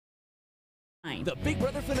The Big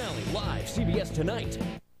Brother finale, live, CBS tonight.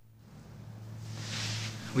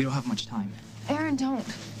 We don't have much time. Aaron, don't.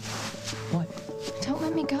 What? Don't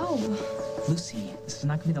let me go. Lucy, this is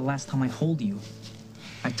not gonna be the last time I hold you.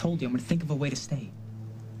 I told you I'm gonna think of a way to stay.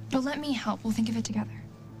 But let me help. We'll think of it together.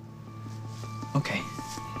 Okay.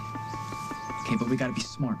 Okay, but we gotta be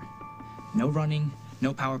smart. No running,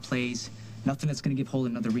 no power plays, nothing that's gonna give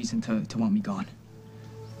Holden another reason to want me gone.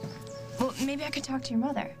 Well, maybe I could talk to your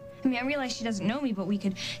mother. I mean, I realize she doesn't know me, but we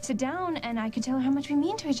could sit down and I could tell her how much we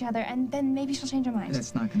mean to each other, and then maybe she'll change her mind.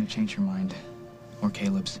 That's not gonna change her mind. Or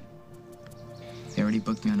Caleb's. They already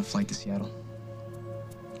booked me on a flight to Seattle.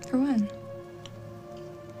 For when?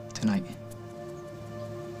 Tonight.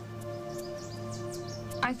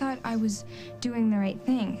 I thought I was doing the right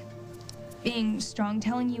thing. Being strong,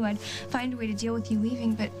 telling you I'd find a way to deal with you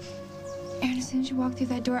leaving, but Aaron, as soon as you walked through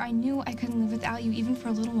that door, I knew I couldn't live without you, even for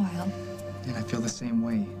a little while. And I feel the same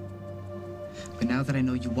way. But now that I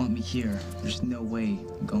know you want me here, there's no way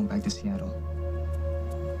I'm going back to Seattle.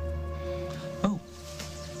 Oh,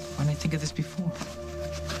 why didn't I think of this before?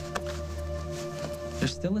 There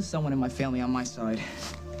still is someone in my family on my side.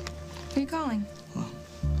 Who are you calling? Well,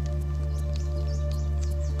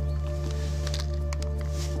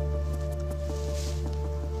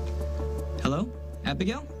 hello?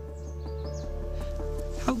 Abigail?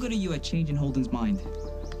 How good are you at changing Holden's mind?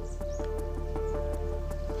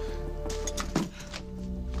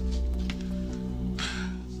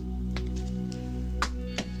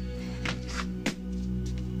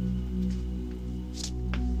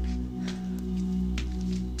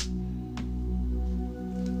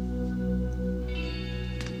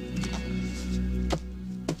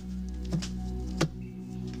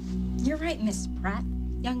 You're right, Miss Pratt.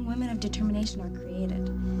 Young women of determination are created.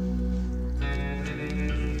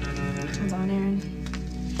 Hold on, Aaron.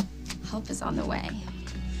 Help is on the way.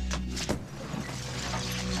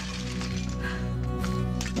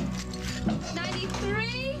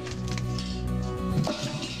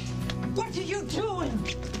 What are you doing?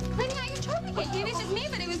 Cleaning out your trophy case. Maybe it's just me,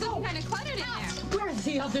 but it was looking kind of cluttered in there. Where's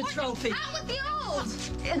the other trophy? Out with the old!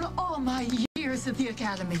 In all my years at the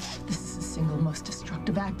Academy, this is the single most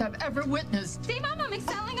destructive act I've ever witnessed. See, Mom, I'm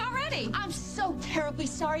excelling already. I'm so terribly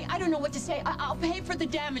sorry. I don't know what to say. I'll pay for the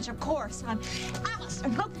damage, of course.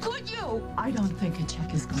 Allison, how could you? I don't think a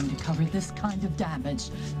check is going to cover this kind of damage,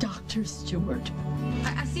 Dr. Stewart.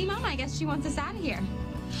 I see, Mom. I guess she wants us out of here.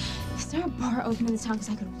 Is there a bar open in this town? Because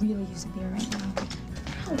I could really use a beer right now.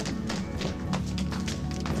 Ow.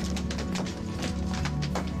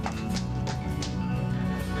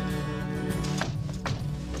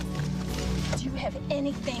 Do you have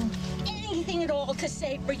anything at all to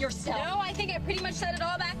say for yourself? No, I think I pretty much said it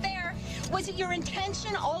all back there. Was it your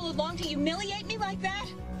intention all along to humiliate me like that?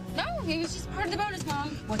 No, it was just part of the bonus,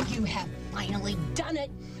 Mom. Well, you have finally done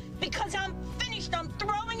it. Because I'm finished. I'm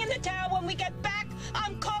throwing in the towel. When we get back,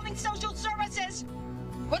 I'm calling social services.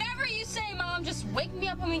 Whatever you say, Mom, just wake me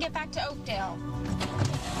up when we get back to Oakdale.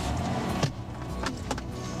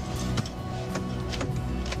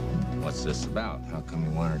 What's this about? How come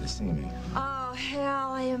you wanted to see me? Oh,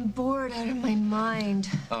 hell, I am bored out of my mind.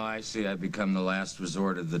 Oh, I see. I've become the last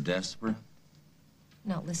resort of the desperate.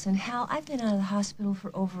 Now, listen, Hal, I've been out of the hospital for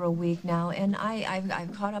over a week now, and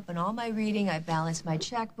I've caught up on all my reading, I've balanced my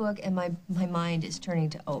checkbook, and my mind is turning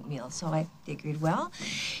to oatmeal. So I figured, well,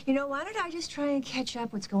 you know, why don't I just try and catch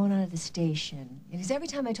up what's going on at the station? Because every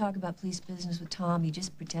time I talk about police business with Tom, he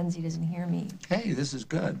just pretends he doesn't hear me. Hey, this is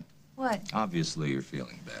good. What? Obviously, you're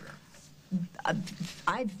feeling better.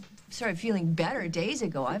 I've started feeling better days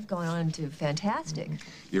ago. I've gone on to fantastic.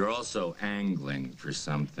 You're also angling for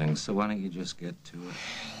something, so why don't you just get to it?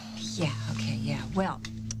 Yeah, okay, yeah. Well,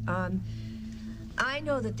 I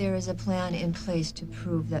know that there is a plan in place to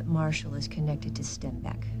prove that Marshall is connected to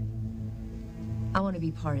Stenbeck. I want to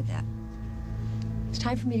be part of that. It's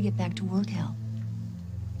time for me to get back to work, Hal.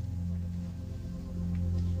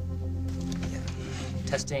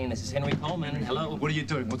 Testing, this is Henry Coleman. Hello. What are you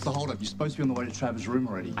doing? What's the holdup? You're supposed to be on the way to Travis' room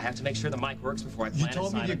already. I have to make sure the mic works before I You plant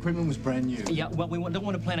told me the equipment was brand new. Yeah, well, we don't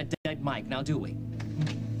want to plant a dead mic, now do we?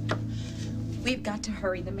 We've got to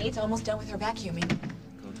hurry. The maid's almost done with her vacuuming.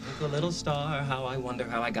 Go twinkle, little star, how I wonder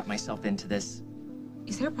how I got myself into this.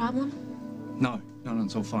 Is there a problem? No,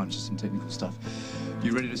 it's all fine. It's just some technical stuff.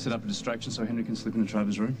 You ready to set up a distraction so Henry can slip into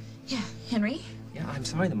Travis' room? Yeah, Henry? Yeah, I'm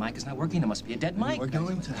sorry, the mic is not working. There must be a dead mic. We're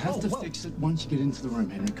going to have to fix it once you get into the room,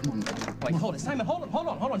 Henry. Come on. Wait, hold it. Simon, hold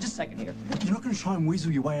on, just a second here. You're not going to try and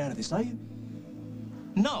weasel your way out of this, are you?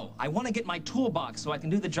 No, I want to get my toolbox so I can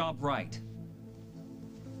do the job right.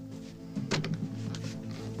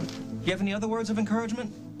 You have any other words of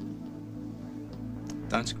encouragement?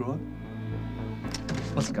 Don't screw up.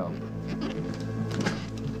 Let's go.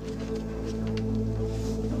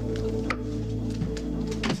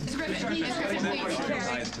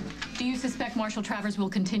 Do you suspect Marshal Travers will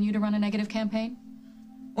continue to run a negative campaign?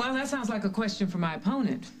 Well, that sounds like a question for my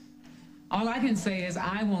opponent. All I can say is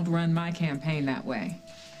I won't run my campaign that way.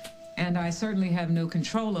 And I certainly have no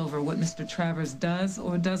control over what Mr. Travers does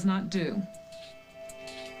or does not do.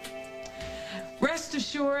 Rest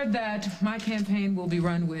assured that my campaign will be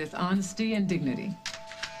run with honesty and dignity.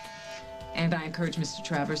 And I encourage Mr.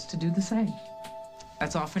 Travers to do the same.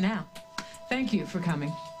 That's all for now. Thank you for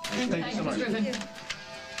coming. Thank you so much.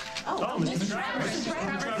 Oh, Mr. Travers.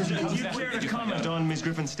 Do you care to comment on Ms.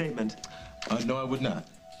 Griffin's statement? No, I would not.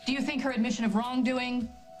 Do you think her admission of wrongdoing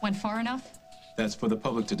went far enough? That's for the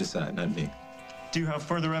public to decide, not me. Do you have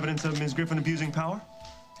further evidence of Ms. Griffin abusing power?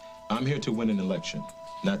 I'm here to win an election,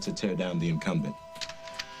 not to tear down the incumbent.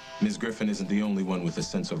 Ms. Griffin isn't the only one with a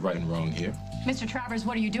sense of right and wrong here. Mr. Travers,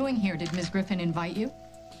 what are you doing here? Did Ms. Griffin invite you?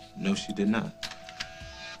 No, she did not.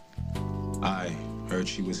 I heard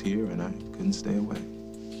she was here, and I couldn't stay away.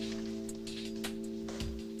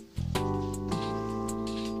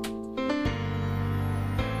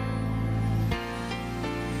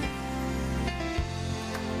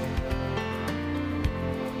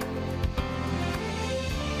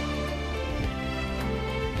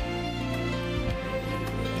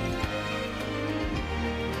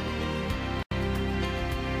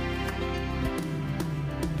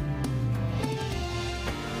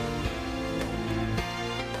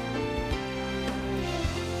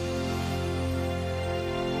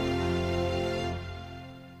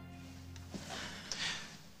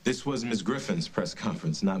 This was Ms. Griffin's press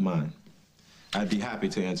conference, not mine. I'd be happy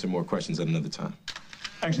to answer more questions at another time.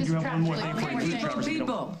 Actually, do you have one more thing for you, Mr. Travers?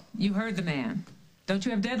 People, you heard the man. Don't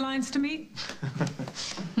you have deadlines to meet?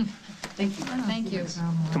 Thank you. Thank you.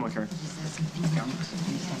 Come on, Carrie.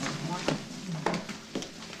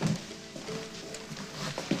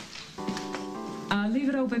 Leave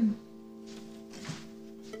it open.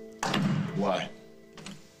 Why?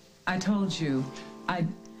 I told you. I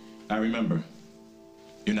remember.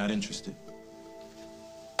 You're not interested.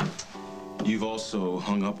 You've also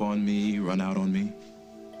hung up on me, run out on me.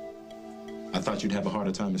 I thought you'd have a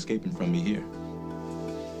harder time escaping from me here.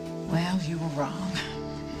 Well, you were wrong.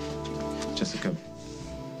 Jessica,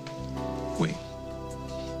 wait.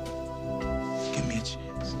 Give me a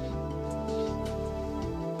chance.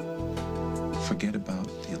 Forget about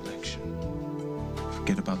the election.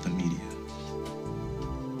 Forget about the media.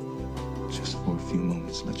 Just for a few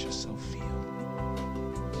moments, let yourself feel.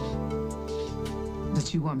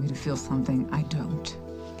 That you want me to feel something I don't.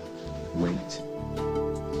 Wait.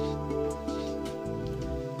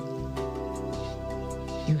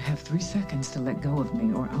 You have 3 seconds to let go of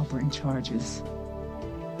me or I'll bring charges.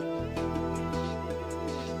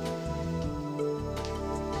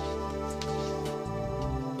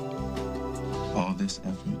 All this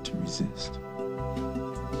effort to resist,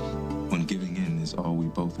 when giving in is all we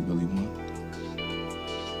both really want.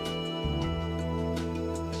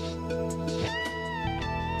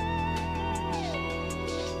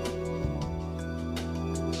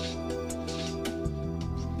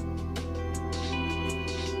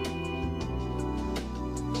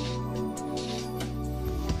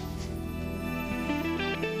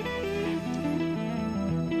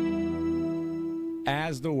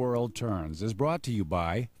 As the World Turns is brought to you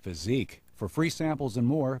by Physique. For free samples and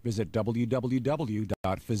more, visit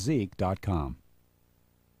www.physique.com.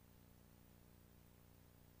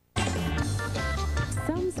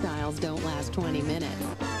 Some styles don't last 20 minutes,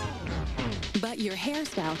 but your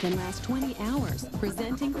hairstyle can last 20 hours.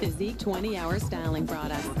 Presenting Physique 20-hour styling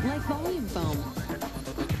products like volume foam,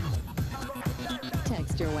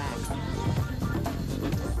 texture wax,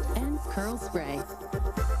 and curl spray,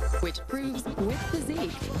 which proves with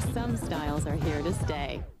Physique, some styles are here to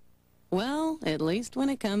stay. Well, at least when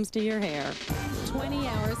it comes to your hair.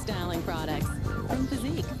 20-hour styling products from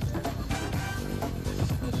Physique.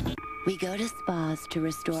 We go to spas to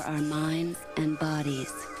restore our minds and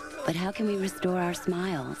bodies. But how can we restore our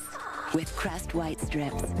smiles? With Crest White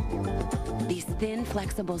Strips. These thin,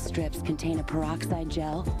 flexible strips contain a peroxide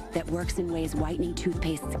gel that works in ways whitening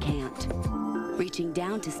toothpastes can't. Reaching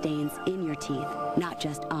down to stains in your teeth, not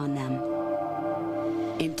just on them.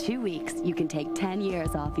 In 2 weeks, you can take 10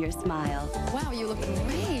 years off your smile. Wow, you look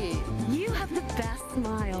great. You have the best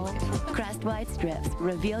smile. Crest White Strips.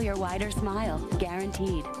 Reveal your wider smile.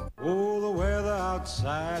 Guaranteed. Oh, the weather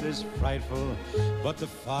outside is frightful, but the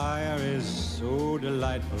fire is so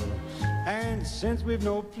delightful. And since we've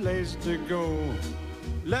no place to go,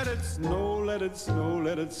 Let it snow, let it snow,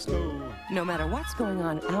 let it snow. No matter what's going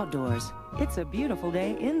on outdoors, it's a beautiful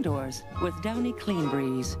day indoors with Downy Clean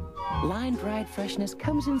Breeze. Line-dried freshness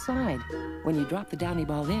comes inside when you drop the Downy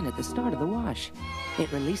ball in at the start of the wash.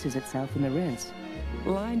 It releases itself in the rinse.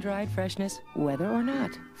 Line-dried freshness, whether or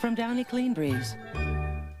not, from Downy Clean Breeze.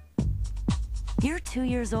 You're 2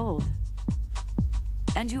 years old,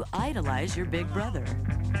 and you idolize your big brother.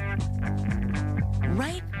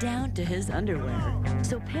 Right down to his underwear.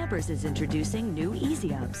 So Pampers is introducing new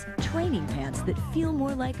Easy Ups, training pants that feel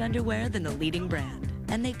more like underwear than the leading brand.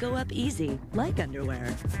 And they go up easy, like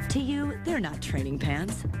underwear. To you, they're not training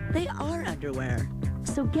pants. They are underwear.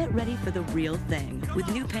 So get ready for the real thing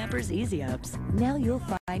with new Pampers Easy Ups. Now you'll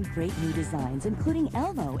find great new designs, including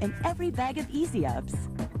Elmo, in every bag of Easy Ups.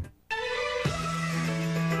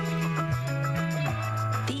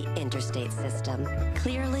 The interstate system,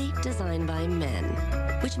 clearly designed by men,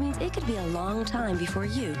 which means it could be a long time before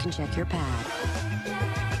you can check your pad.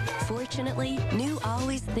 Fortunately, new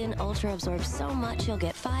Always Thin Ultra absorbs so much you'll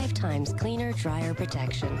get 5 times cleaner, drier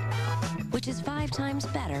protection, which is 5 times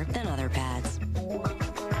better than other pads.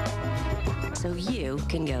 So you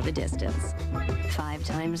can go the distance. 5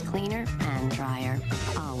 times cleaner and drier.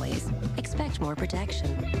 Always. Expect more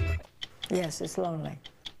protection. Yes, it's lonely.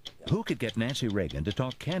 Who could get Nancy Reagan to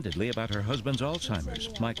talk candidly about her husband's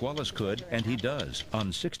Alzheimer's? Mike Wallace could, and he does,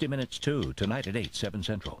 on 60 Minutes 2, tonight at 8, 7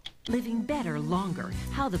 Central. Living better longer.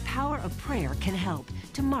 How the power of prayer can help.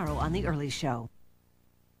 Tomorrow on The Early Show.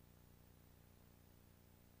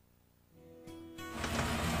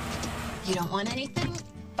 You don't want anything?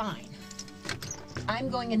 Fine. I'm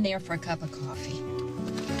going in there for a cup of coffee.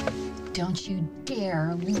 Don't you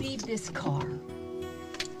dare leave this car.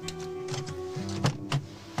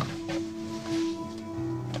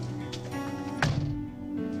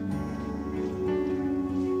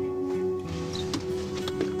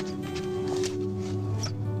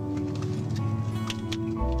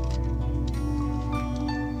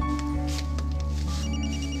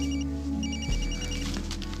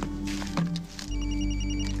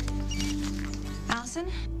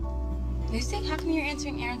 Lucy, how come you're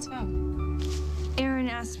answering Aaron's phone? Aaron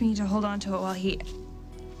asked me to hold on to it while he...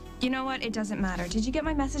 You know what? It doesn't matter. Did you get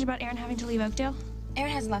my message about Aaron having to leave Oakdale?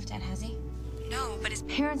 Aaron hasn't left yet, has he? No, but his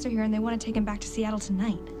parents are here and they want to take him back to Seattle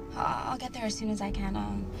tonight. I'll get there as soon as I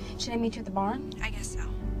can. Should I meet you at the barn? I guess so.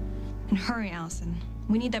 And hurry, Allison.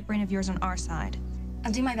 We need that brain of yours on our side.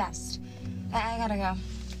 I'll do my best. I gotta go.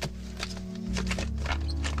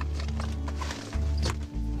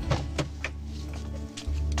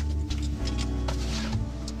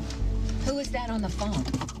 Who is that on the phone?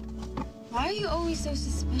 Why are you always so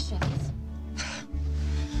suspicious?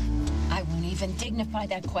 I won't even dignify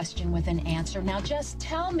that question with an answer. Now just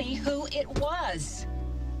tell me who it was.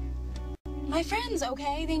 My friends,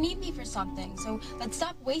 okay? They need me for something. So let's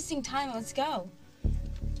stop wasting time and let's go.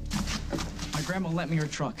 My grandma lent me her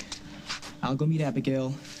truck. I'll go meet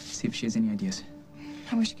Abigail, see if she has any ideas.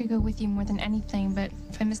 I wish I could go with you more than anything, but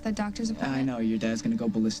if I miss that doctor's appointment... I know, your dad's gonna go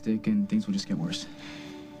ballistic and things will just get worse.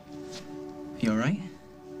 You all right?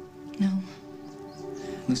 No.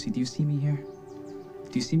 Lucy, do you see me here?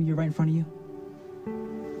 Do you see me here right in front of you?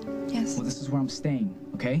 Yes. Well, this is where I'm staying,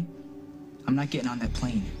 okay? I'm not getting on that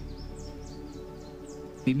plane.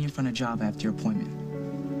 Meet me in front of Java after your appointment.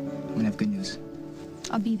 I'm gonna have good news.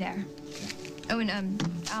 I'll be there. Oh, and,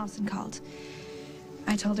 Allison called.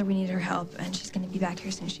 I told her we needed her help, and she's gonna be back here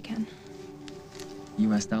as soon as she can.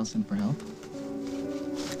 You asked Allison for help?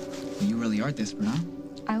 Well, you really are desperate, huh?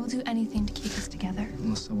 I will do anything to keep us together.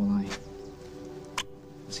 Well, so will I.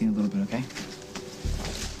 See you in a little bit, okay?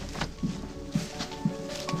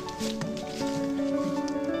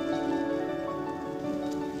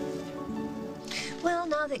 Well,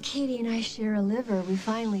 now that Katie and I share a liver, we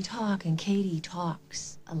finally talk, and Katie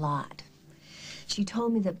talks a lot. She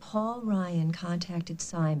told me that Paul Ryan contacted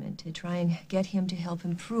Simon to try and get him to help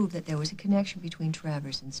him prove that there was a connection between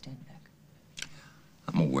Travers and Stenbeck.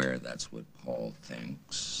 I'm aware that's what Paul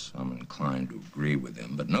thinks. I'm inclined to agree with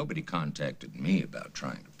him, but nobody contacted me about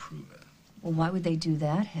trying to prove it. Well, why would they do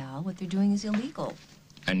that, Hal? What they're doing is illegal.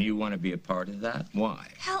 And you want to be a part of that? Why?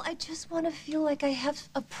 Hal, I just want to feel like I have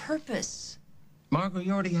a purpose. Margot,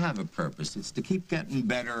 you already have a purpose. It's to keep getting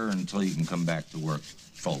better until you can come back to work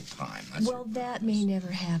full-time. Well, that may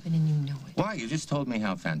never happen, and you know it. Why? You just told me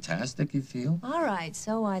how fantastic you feel. All right,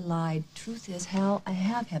 so I lied. Truth is, Hal, I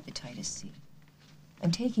have hepatitis C.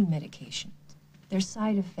 I'm taking medication. There's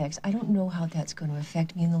side effects. I don't know how that's going to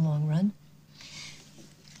affect me in the long run.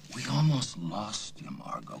 We almost lost you,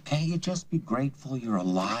 Margot. Can't you just be grateful you're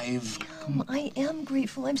alive? I am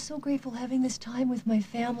grateful. I'm so grateful having this time with my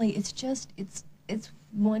family. It's it's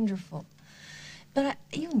wonderful. But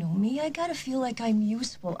you know me, I gotta feel like I'm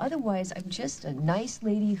useful. Otherwise, I'm just a nice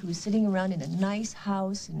lady who's sitting around in a nice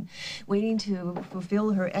house and waiting to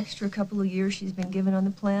fulfill her extra couple of years she's been given on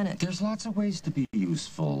the planet. There's lots of ways to be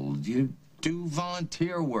useful. You do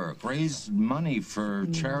volunteer work, raise money for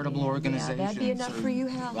charitable organizations. Yeah, that'd be enough for you,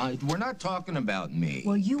 Hal? We're not talking about me.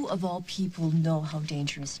 Well, you, of all people, know how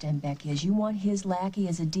dangerous Stenbeck is. You want his lackey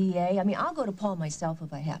as a DA? I mean, I'll go to Paul myself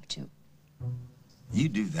if I have to. You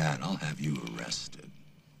do that, I'll have you arrested.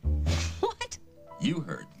 What? You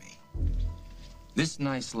heard me. This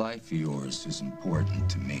nice life of yours is important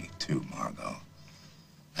to me, too, Margot.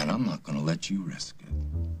 And I'm not gonna let you risk it.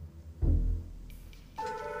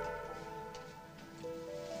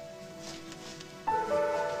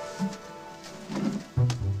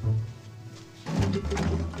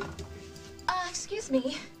 Excuse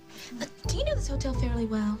me. Do you know this hotel fairly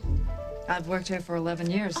well? I've worked here for 11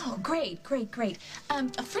 years. Oh, great, great, great.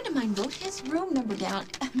 A friend of mine wrote his room number down,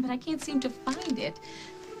 but I can't seem to find it.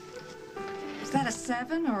 Is that a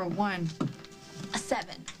 7 or a 1? A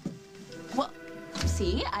 7. Well,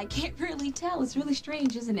 see, I can't really tell. It's really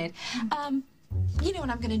strange, isn't it? You know what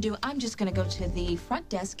I'm gonna do? I'm just gonna go to the front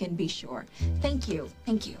desk and be sure. Thank you.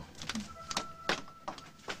 Thank you.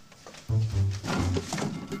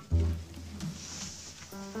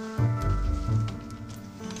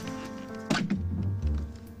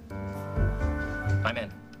 I'm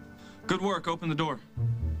in. Good work. Open the door.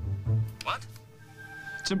 What?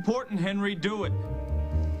 It's important, Henry. Do it.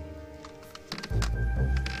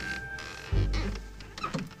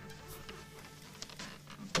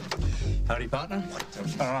 Howdy, partner.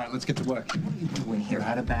 All right, let's get to work. What are you doing here? I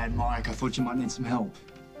had a bad mark. I thought you might need some help.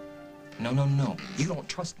 No. You don't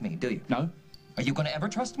trust me, do you? No? Are you gonna ever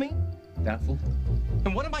trust me? Doubtful.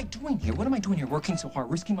 And what am I doing here? What am I doing here working so hard,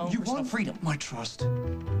 risking my own personal freedom? My trust.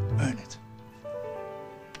 Earn it.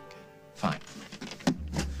 Fine.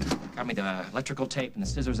 Got me the electrical tape and the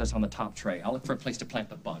scissors that's on the top tray. I'll look for a place to plant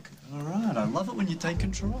the bug. All right, I love it when you take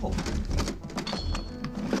control.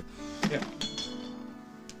 Yeah.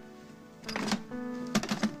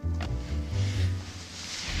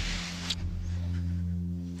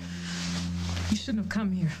 You shouldn't have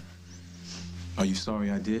come here. Are you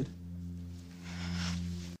sorry I did?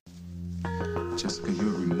 Jessica,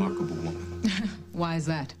 you're a remarkable woman. Why is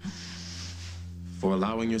that? For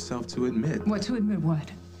allowing yourself to admit. What, to admit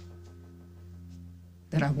what?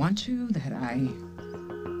 That I want you? That I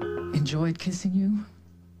enjoyed kissing you?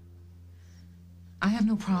 I have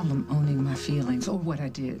no problem owning my feelings or what I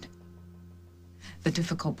did. The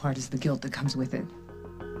difficult part is the guilt that comes with it.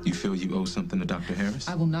 You feel you owe something to Dr. Harris?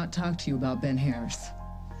 I will not talk to you about Ben Harris.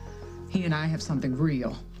 He and I have something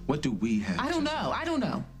real. What do we have? I don't know. I don't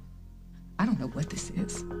know. I don't know what this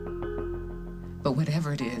is. But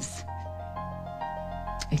whatever it is,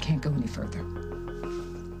 it can't go any further.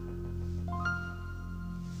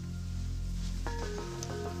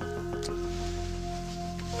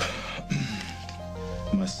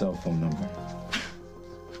 My cell phone number.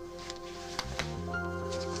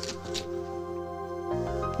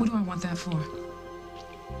 What do I want that for?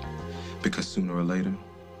 Because sooner or later,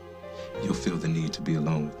 you'll feel the need to be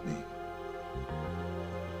alone with me.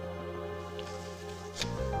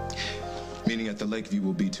 Meaning at the Lakeview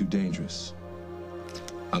will be too dangerous.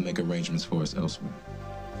 I'll make arrangements for us elsewhere.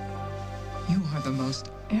 You are the most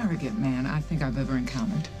arrogant man I think I've ever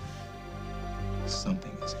encountered.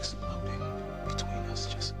 Something is exploding between us,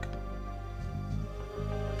 Jessica.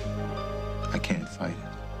 I can't fight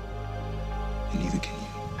it, and neither can you.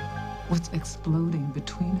 What's exploding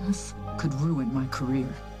between us could ruin my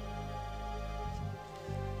career.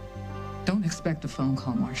 Don't expect a phone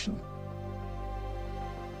call, Marshall.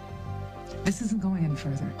 This isn't going any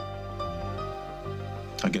further.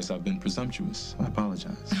 I guess I've been presumptuous. I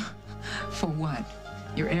apologize. For what?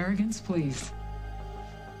 Your arrogance, please.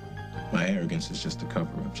 My arrogance is just a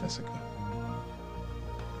cover-up, Jessica.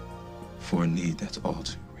 For a need that's all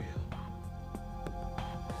too real.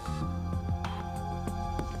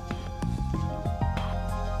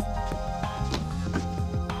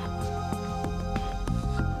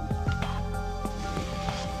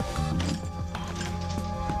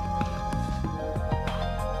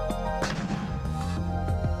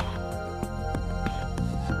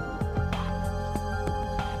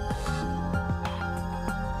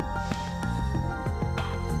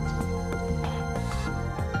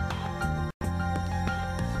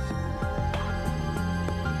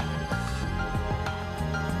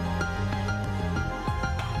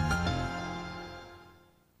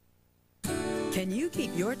 Can you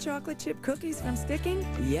keep your chocolate chip cookies from sticking?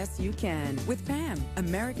 Yes, you can. With Pam,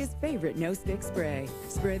 America's favorite no-stick spray.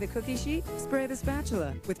 Spray the cookie sheet, spray the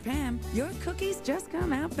spatula. With Pam, your cookies just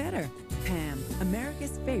come out better. Pam,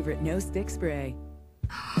 America's favorite no-stick spray.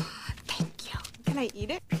 Can I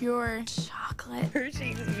eat it? Pure chocolate.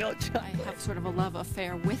 Hershey's milk chocolate. I have sort of a love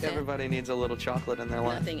affair with it. Everybody needs a little chocolate in their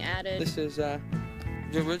life. Nothing added. This is the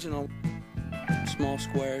original small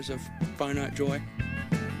squares of finite joy.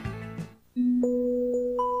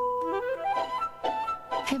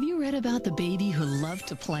 Have you read about the baby who loved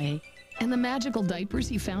to play and the magical diapers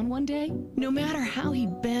he found one day? No matter how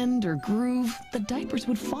he'd bend or groove, the diapers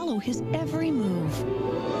would follow his every move.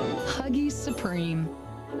 Huggies Supreme.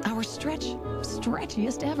 Our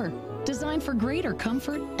stretchiest ever. Designed for greater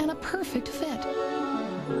comfort and a perfect fit.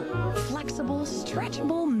 Flexible,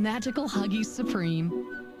 stretchable, magical Huggies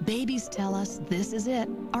Supreme. Babies tell us this is it,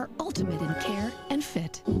 our ultimate in care and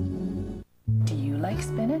fit. Do you like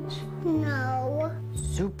spinach? No.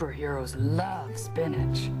 Superheroes love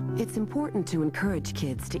spinach. It's important to encourage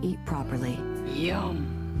kids to eat properly.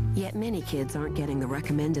 Yum. Yet many kids aren't getting the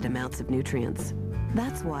recommended amounts of nutrients.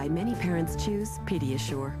 That's why many parents choose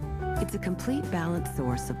Pediasure. It's a complete balanced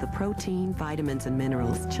source of the protein, vitamins, and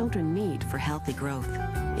minerals children need for healthy growth.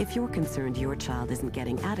 If you're concerned your child isn't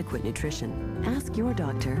getting adequate nutrition, ask your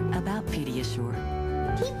doctor about Pediasure.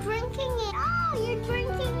 Keep drinking it. Oh, you're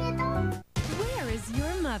drinking it all. Where is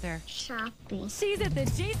your mother? Shopping. She's at the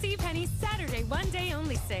JCPenney Saturday one-day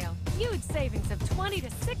only sale. Huge savings of 20 to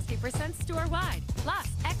 60% store-wide. Plus,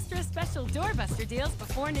 extra special doorbuster deals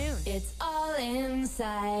before noon. It's all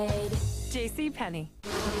inside. JCPenney.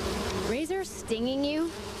 Razor stinging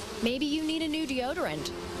you? Maybe you need a new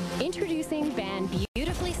deodorant. Introducing Ban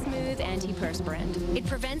Beautifully Smooth Antiperspirant. It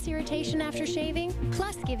prevents irritation after shaving,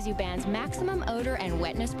 plus gives you Ban's maximum odor and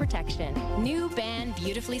wetness protection. New Ban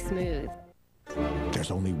Beautifully Smooth.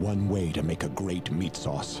 There's only one way to make a great meat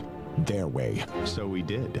sauce. Their way. So we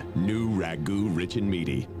did. New Ragu Rich and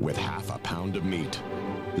Meaty with half a pound of meat.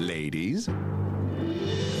 Ladies?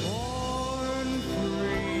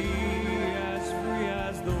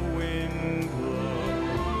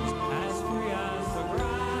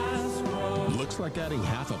 Looks like adding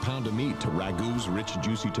half a pound of meat to Ragu's rich,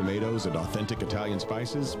 juicy tomatoes and authentic Italian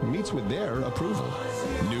spices meets with their approval.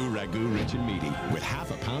 New Ragu Rich and Meaty with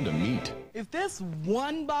half a pound of meat. If this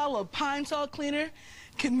one bottle of Pine Sol cleaner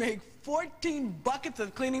can make 14 buckets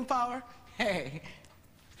of cleaning power, hey,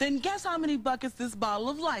 then guess how many buckets this bottle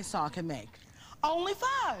of Lysol can make? Only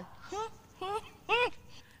 5.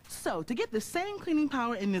 So, to get the same cleaning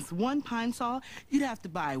power in this one Pine Sol, you'd have to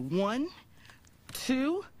buy 1,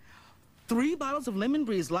 2, 3 bottles of Lemon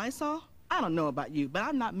Breeze Lysol. I don't know about you, but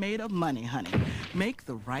I'm not made of money, honey. Make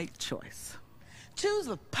the right choice. Choose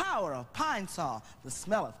the power of Pine Sol, the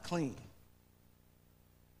smell of clean.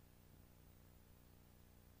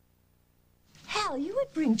 Hal, you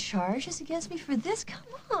would bring charges against me for this? Come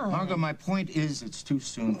on. Margot, my point is it's too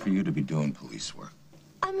soon for you to be doing police work.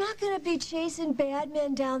 I'm not going to be chasing bad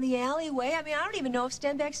men down the alleyway. I mean, I don't even know if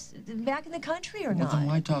Stenbeck's back in the country or Well, not. then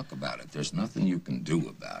why talk about it? There's nothing you can do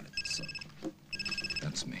about it, so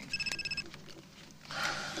that's me.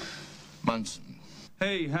 Munson.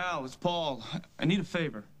 Hey, Hal, it's Paul. I need a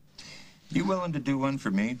favor. You willing to do one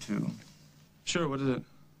for me, too? Sure, what is it?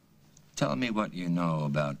 Tell me what you know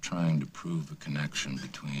about trying to prove a connection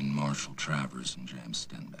between Marshall Travers and James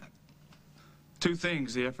Stenbeck. 2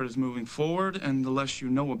 things. The effort is moving forward, and the less you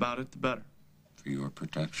know about it, the better. For your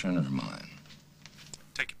protection or mine?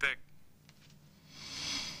 Take your pick.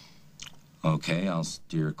 Okay, I'll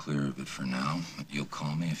steer clear of it for now. You'll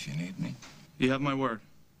call me if you need me. You have my word.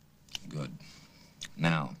 Good.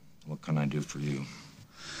 Now, what can I do for you?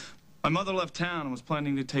 My mother left town and was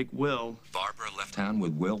planning to take Will. Barbara left town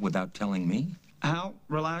with Will without telling me? Hal,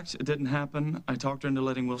 relax. It didn't happen. I talked her into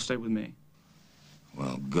letting Will stay with me.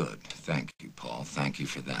 Well, good. Thank you, Paul. Thank you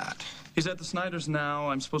for that. He's at the Snyders now.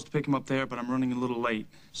 I'm supposed to pick him up there, but I'm running a little late.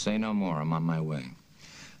 Say no more. I'm on my way.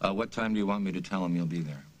 What time do you want me to tell him you'll be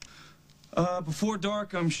there? Before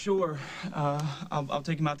dark, I'm sure. I'll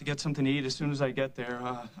take him out to get something to eat as soon as I get there.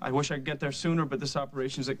 I wish I could get there sooner, but this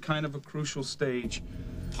operation's at kind of a crucial stage.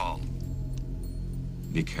 Paul,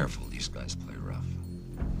 be careful. These guys play rough.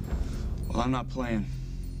 Well, I'm not playing.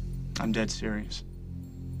 I'm dead serious.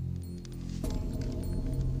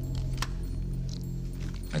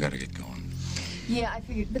 I gotta get going. Yeah, I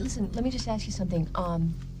figured. But listen, let me just ask you something.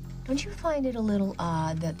 Don't you find it a little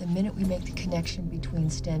odd that the minute we make the connection between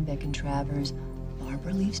Stenbeck and Travers,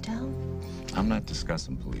 Barbara leaves town? I'm not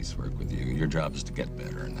discussing police work with you. Your job is to get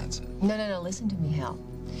better, and that's it. No, listen to me, Hal.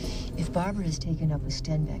 If Barbara is taken up with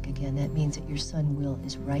Stenbeck again, that means that your son Will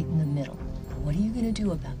is right in the middle. what are you gonna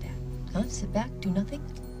do about that? Huh? Sit back, do nothing?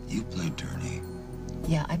 You play dirty.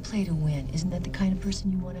 Yeah, I play to win. Isn't that the kind of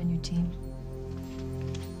person you want on your team?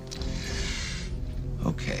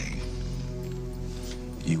 Okay.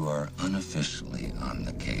 You are unofficially on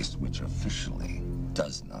the case, which officially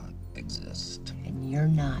does not exist. And you're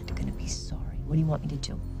not gonna be sorry. What do you want me to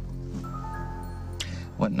do?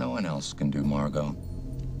 What no one else can do, Margot.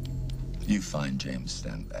 You find James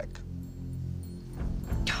Stenbeck.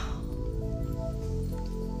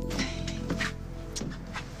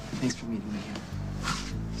 Thanks for meeting me here.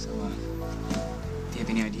 So, do you have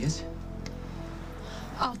any ideas?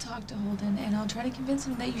 I'll talk to Holden, and I'll try to convince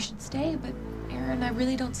him that you should stay, but Aaron, I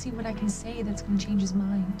really don't see what I can say that's gonna change his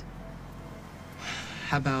mind.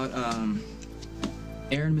 How about,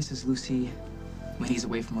 Aaron misses Lucy when he's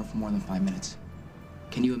away from her for more than 5 minutes?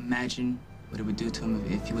 Can you imagine what it would do to him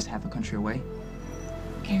if he was half a country away?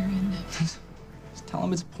 Aaron. Just tell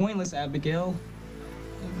him it's pointless, Abigail.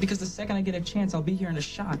 Because the second I get a chance, I'll be here in a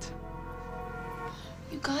shot.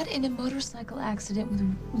 You got in a motorcycle accident with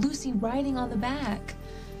Lucy riding on the back.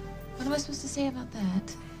 What am I supposed to say about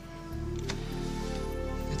that?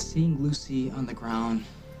 That seeing Lucy on the ground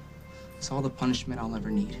is all the punishment I'll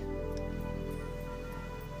ever need.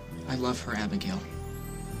 I love her, Abigail.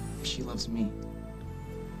 She loves me.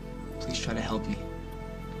 Please try to help me.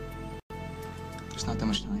 There's not that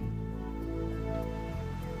much time.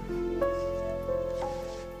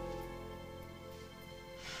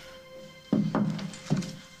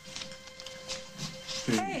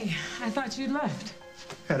 Hey, I thought you'd left.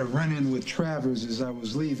 Had a run-in with Travers as I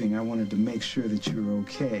was leaving. I wanted to make sure that you were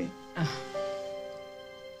okay.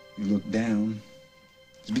 You look down.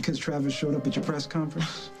 Is it because Travers showed up at your press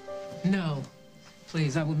conference? No.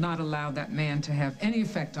 Please, I will not allow that man to have any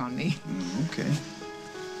effect on me. Okay.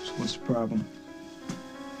 So what's the problem?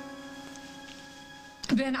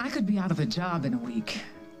 Ben, I could be out of a job in a week.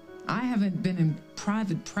 I haven't been in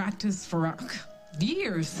private practice for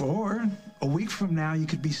years. Or a week from now, you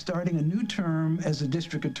could be starting a new term as a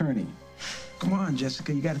district attorney. Come on,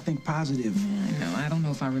 Jessica, you got to think positive. Yeah, I know. I don't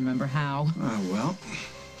know if I remember how. Well,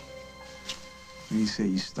 you say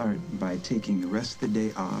you start by taking the rest of the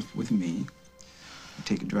day off with me. We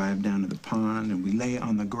take a drive down to the pond, and we lay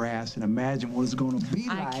on the grass and imagine what it's going to be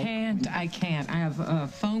like. I can't. I have a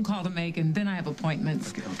phone call to make, and then I have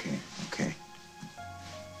appointments. Okay.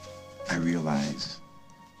 I realize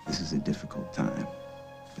this is a difficult time,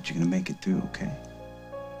 but you're going to make it through, okay?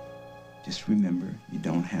 Just remember, you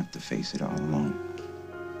don't have to face it all alone.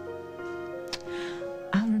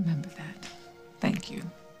 I'll remember that. Thank you.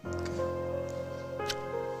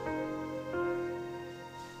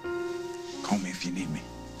 Call me if you need me.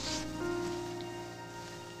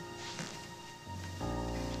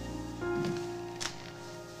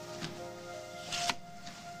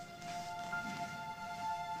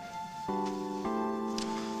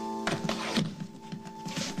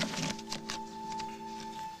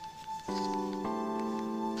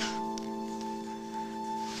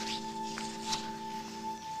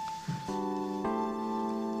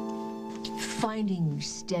 Finding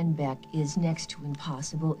Stenbeck is next to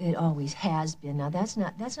impossible. It always has been. Now, that's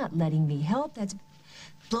not letting me help. That's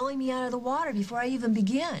blowing me out of the water before I even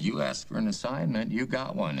begin. You asked for an assignment, you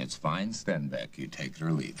got one. It's fine, Stenbeck. You take it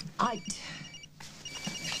or leave it.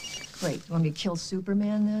 Great. You want me to kill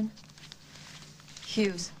Superman, then?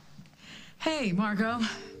 Hughes. Hey, Margot.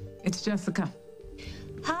 It's Jessica.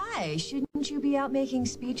 Hi. Shouldn't you be out making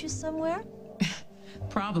speeches somewhere?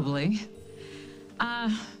 Probably.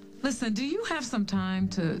 Listen, do you have some time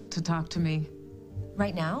to talk to me?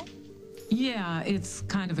 Right now? Yeah, it's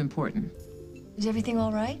kind of important. Is everything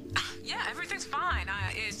all right? Yeah, everything's fine.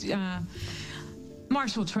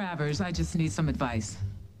 Marshal Travers, I just need some advice.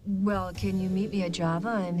 Well, can you meet me at Java?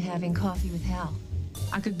 I'm having coffee with Hal.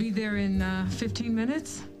 I could be there in 15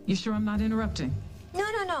 minutes. You sure I'm not interrupting?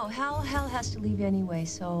 No. Hal has to leave anyway,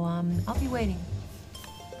 so I'll be waiting.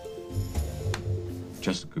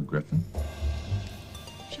 Jessica Griffin?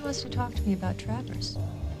 She wants to talk to me about Travers.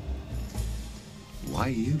 Why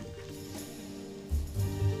you?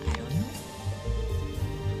 I don't know.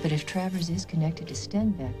 But if Travers is connected to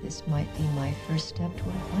Stenbeck, this might be my first step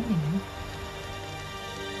toward finding him.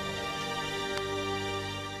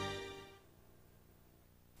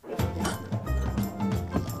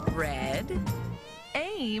 Red,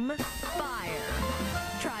 aim, fire.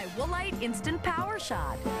 Try Woolite Instant Power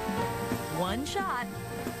Shot. One shot,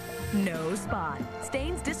 no spot.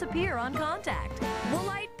 Stains disappear on contact.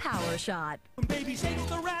 Woolite Power Shot. Baby shakes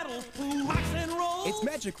the rattle, poo, rocks and rolls. It's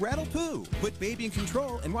Magic Rattle Poo. Put baby in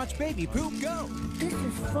control and watch baby poop go. This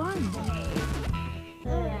is fun.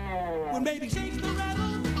 When baby shakes the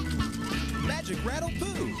rattle, Magic Rattle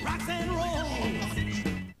Poo. Rocks and rolls.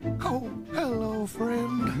 Oh, hello,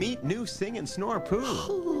 friend. Meet new Sing and Snore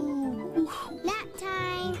Pooh. Nap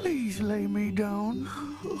time. Please lay me down.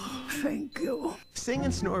 Thank you. Sing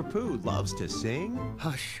and Snore Pooh loves to sing,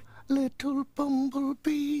 Hush, little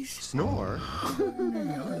bumblebees. snore,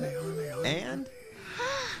 and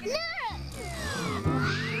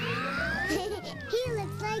He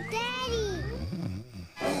looks like Daddy.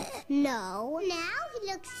 No, now he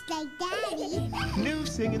looks like Daddy. new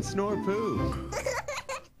Sing and Snore Pooh.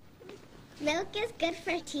 Milk is good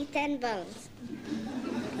for teeth and bones.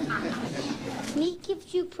 Meat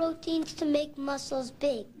gives you proteins to make muscles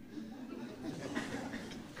big.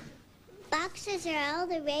 Boxers are all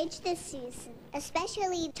the rage this season,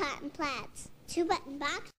 especially cotton plaids. Two-button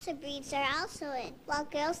boxer breeds are also in, while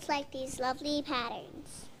girls like these lovely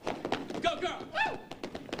patterns. Go, girl!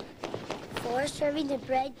 For serving the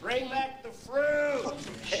bread. Bring back the fruit!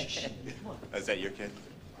 Is that your kid?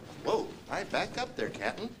 Whoa, I back up there,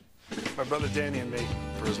 Captain. My brother Danny and me,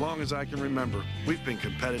 for as long as I can remember, we've been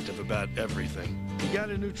competitive about everything. He got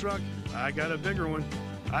a new truck, I got a bigger one.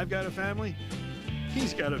 I've got a family,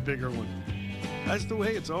 he's got a bigger one. That's the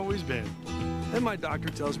way it's always been. And my doctor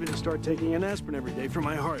tells me to start taking an aspirin every day for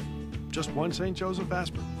my heart. Just one St. Joseph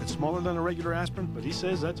aspirin. It's smaller than a regular aspirin, but he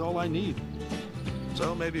says that's all I need.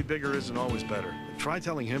 So maybe bigger isn't always better. Try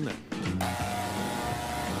telling him that.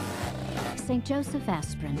 St. Joseph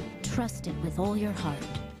aspirin. Trust it with all your heart.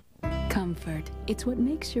 Comfort. It's what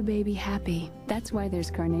makes your baby happy. That's why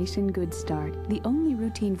there's Carnation Good Start, the only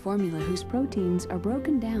routine formula whose proteins are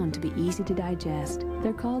broken down to be easy to digest.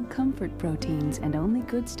 They're called comfort proteins, and only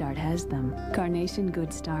Good Start has them. Carnation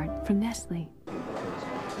Good Start from Nestle.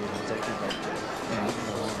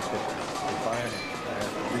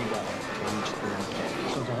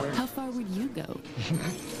 How far would you go?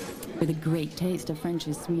 For the great taste of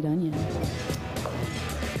French's sweet onion.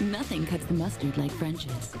 Nothing cuts the mustard like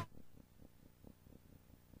French's.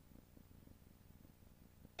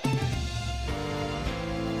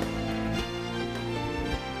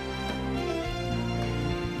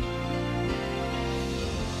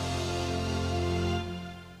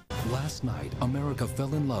 Last night, America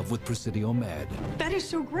fell in love with Presidio Med. That is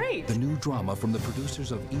so great. The new drama from the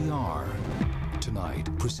producers of ER. Tonight,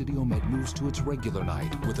 Presidio Med moves to its regular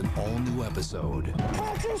night with an all-new episode.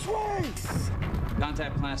 Practice ranks!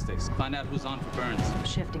 Contact plastics. Find out who's on for burns.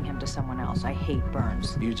 Shifting him to someone else. I hate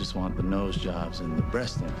burns. You just want the nose jobs and the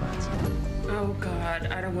breast implants. Oh, God.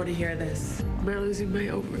 I don't want to hear this. We're losing my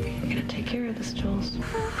ovary. I'm going to take care of this, Jules.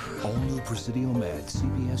 All-new Presidio Med,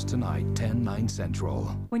 CBS tonight, 10/9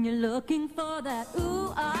 Central. When you're looking for that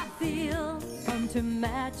ooh, I feel, come to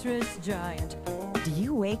Mattress Giant. Do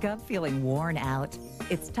you wake up feeling worn out?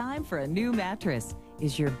 It's time for a new mattress.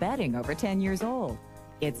 Is your bedding over 10 years old?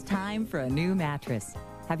 It's time for a new mattress.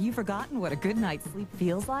 Have you forgotten what a good night's sleep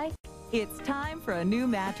feels like? It's time for a new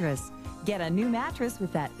mattress. Get a new mattress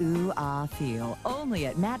with that ooh-ah feel, only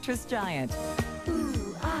at Mattress Giant.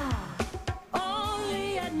 Ooh-ah,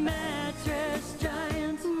 only at Mattress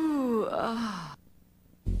Giant. Ooh-ah.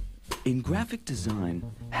 In graphic design,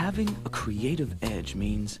 having a creative edge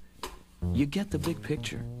means you get the big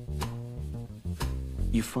picture.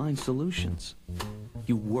 You find solutions.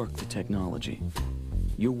 You work the technology.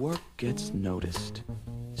 Your work gets noticed.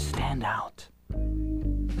 Stand out.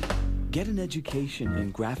 Get an education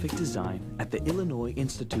in graphic design at the Illinois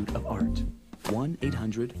Institute of Art.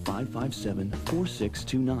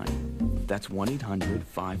 1-800-557-4629. That's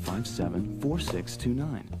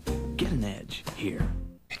 1-800-557-4629. Get an edge here.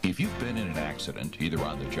 If you've been in an accident, either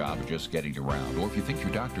on the job or just getting around, or if you think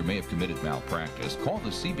your doctor may have committed malpractice, call the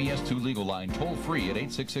CBS2 legal line toll-free at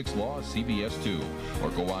 866-LAW-CBS2, or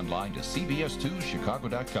go online to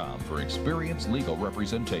cbs2chicago.com for experienced legal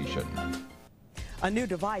representation. A new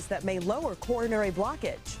device that may lower coronary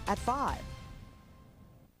blockage at 5.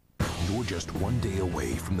 You're just one day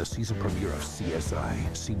away from the season premiere of CSI,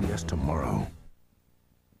 CBS tomorrow.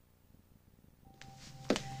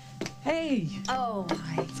 Hey. Oh,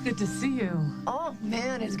 hi. It's good to see you. Oh,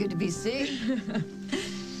 man, it's good to be seen.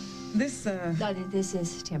 This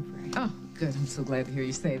is temporary. Oh, good. I'm so glad to hear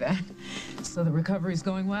you say that. So the recovery's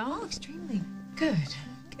going well? Oh, extremely. Good.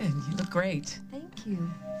 Good. You look great. Thank you.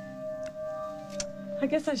 I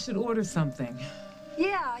guess I should order something.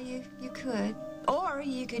 Yeah, you could. Or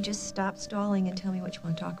you could just stop stalling and tell me what you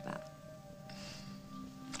want to talk about.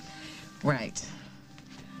 Right.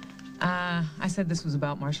 I said this was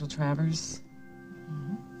about Marshall Travers.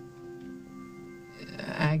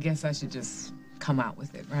 I guess I should just come out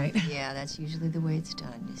with it, right? Yeah, that's usually the way it's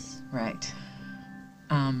done. Just... Right.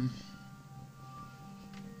 I'm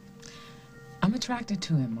attracted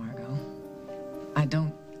to him, Margot. I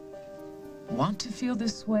don't want to feel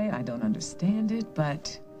this way. I don't understand it,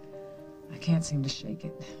 but I can't seem to shake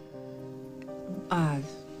it.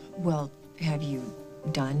 Well, have you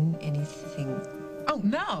done anything? Oh,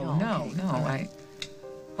 no. Okay.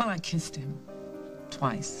 I kissed him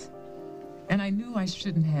twice. And I knew I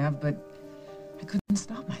shouldn't have, but I couldn't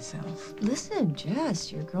stop myself. Listen,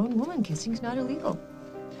 Jess, you're a grown woman. Kissing's not illegal.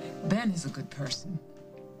 Ben is a good person.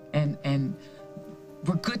 And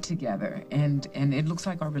we're good together. And it looks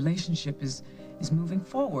like our relationship is moving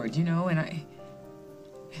forward, you know, and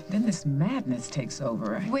then this madness takes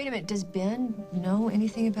over. Wait a minute, does Ben know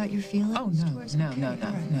anything about your feelings? Oh,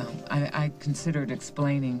 no. I considered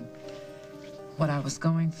explaining what I was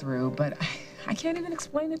going through, but I can't even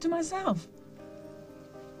explain it to myself.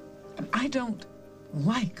 I don't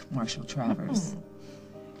like Marshall Travers.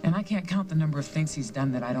 And I can't count the number of things he's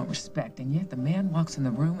done that I don't respect, and yet the man walks in the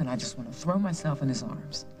room and I just want to throw myself in his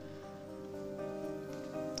arms.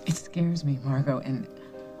 It scares me, Margot, and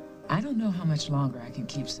I don't know how much longer I can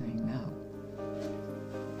keep saying no.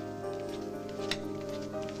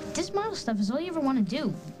 This model stuff is all you ever want to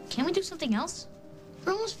do. Can't we do something else?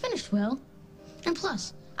 We're almost finished, Will. And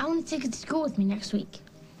plus, I want to take it to school with me next week.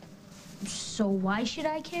 So why should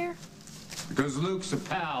I care? Because Luke's a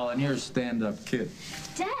pal and you're a stand-up kid.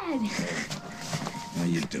 Dad! How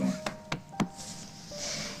you doing?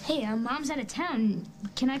 Hey, Mom's out of town.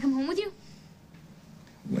 Can I come home with you?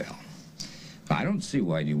 Well, I don't see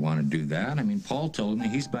why you want to do that. I mean, Paul told me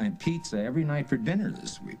he's buying pizza every night for dinner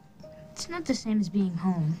this week. It's not the same as being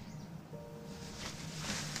home.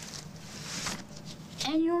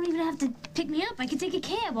 And you don't even have to pick me up. I can take a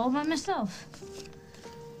cab all by myself.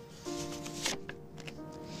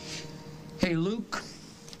 Hey, Luke,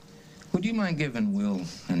 would you mind giving Will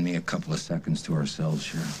and me a couple of seconds to ourselves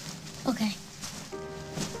here? Okay.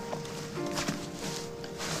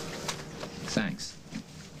 Thanks.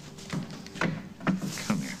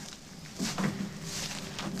 Come here.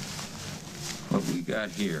 What we got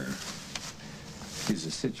here is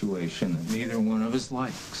a situation that neither one of us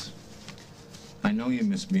likes. I know you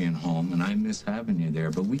miss being home, and I miss having you there,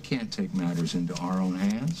 but we can't take matters into our own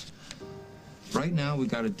hands. Right now, we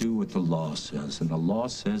got to do what the law says, and the law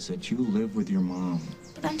says that you live with your mom.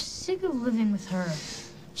 But I'm sick of living with her.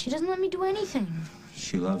 She doesn't let me do anything.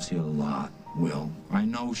 She loves you a lot, Will. I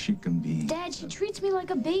know she can be... Dad, she treats me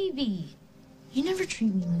like a baby. You never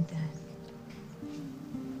treat me like that.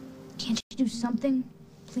 Can't you do something,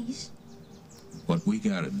 please? What we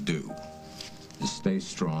got to do is stay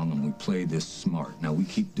strong, and we play this smart. Now, we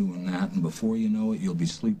keep doing that, and before you know it, you'll be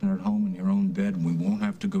sleeping at home in your own bed, and we won't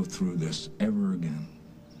have to go through this ever again.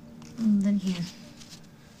 Then here.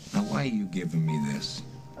 Now, why are you giving me this?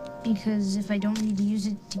 Because if I don't need to use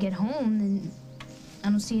it to get home, then I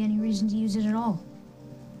don't see any reason to use it at all.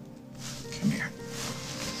 Come here.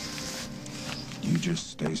 You just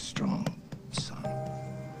stay strong, son.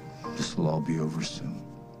 This will all be over soon.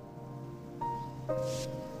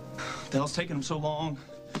 The hell's taking him so long?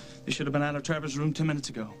 They should have been out of Travers' room 10 minutes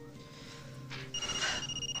ago.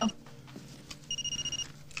 Oh.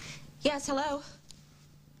 Yes, hello?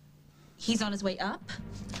 He's on his way up?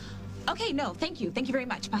 Okay, no, thank you. Thank you very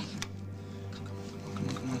much. Bye.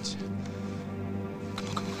 Come on.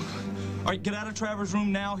 All right, get out of Travers'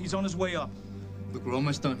 room now. He's on his way up. Look, we're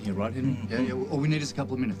almost done here, right, Henry? Yeah, all we need is a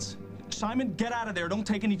couple of minutes. Simon, get out of there. Don't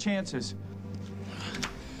take any chances.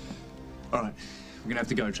 All right. We're gonna have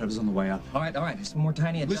to go. Trevor's on the way up. All right. Just one more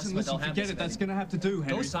tiny adjustment. Listen, forget it. That's gonna have to do,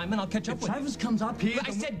 Henry. Go, Simon. I'll catch up with you. If Travers comes up here...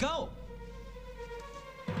 I said go!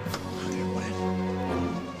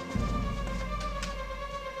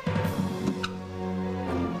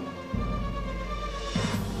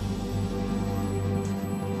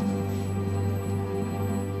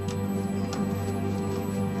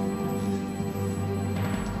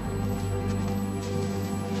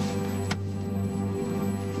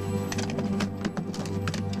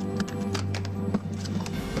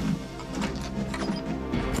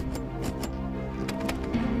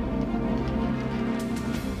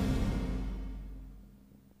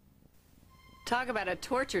 Talk about a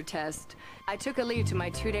torture test. I took Aleve to my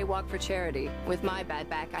 2-day walk for charity. With my bad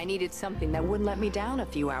back, I needed something that wouldn't let me down a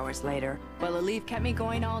few hours later. Well, Aleve kept me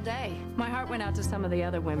going all day. My heart went out to some of the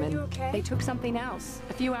other women. Are you okay? They took something else.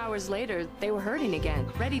 A few hours later, they were hurting again,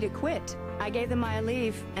 ready to quit. I gave them my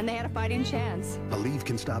Aleve, and they had a fighting chance. Aleve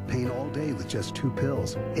can stop pain all day with just 2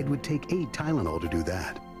 pills. It would take 8 Tylenol to do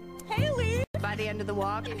that. Hey, Aleve! By the end of the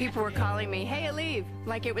walk, people were calling me, hey, Aleve,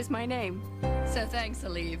 like it was my name. So thanks,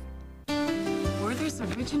 Aleve. Werther's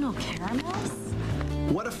original caramels?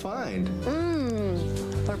 What a find.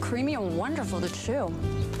 They're creamy and wonderful to chew.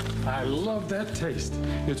 I love that taste.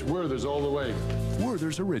 It's Werther's all the way.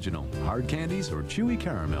 Werther's Original. Hard candies or chewy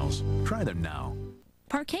caramels. Try them now.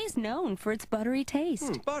 Parquet's known for its buttery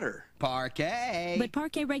taste. Butter. Parquet. But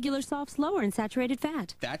Parquet Regular Soft's lower in saturated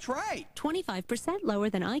fat. That's right. 25% lower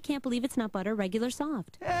than I Can't Believe It's Not Butter Regular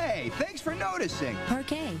Soft. Hey, thanks for noticing.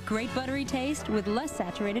 Parquet, great buttery taste with less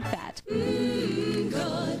saturated fat.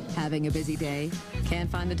 Good. Having a busy day? Can't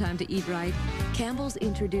find the time to eat right? Campbell's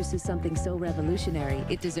introduces something so revolutionary,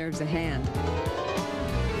 it deserves a hand.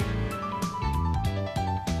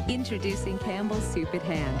 Introducing Campbell's Soup at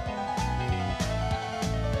Hand.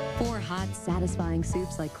 4 hot, satisfying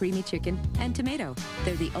soups like creamy chicken and tomato.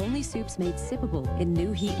 They're the only soups made sippable in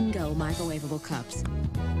new Heat and Go microwavable cups.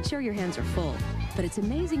 Sure, your hands are full, but it's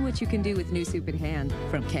amazing what you can do with new Soup at Hand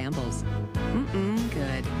from Campbell's.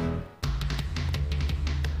 Good.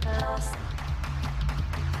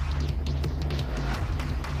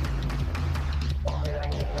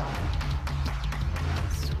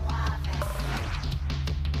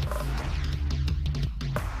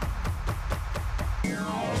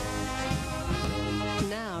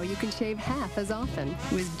 Now you can shave half as often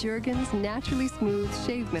with Jergens Naturally Smooth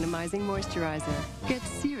Shave Minimizing Moisturizer. Get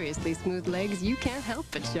seriously smooth legs you can't help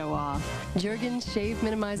but show off. Jergens Shave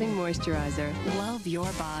Minimizing Moisturizer. Love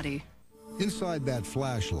your body. Inside that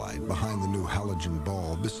flashlight behind the new halogen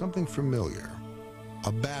bulb is something familiar.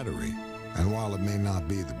 A battery. And while it may not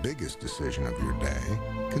be the biggest decision of your day,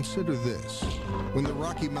 consider this. When the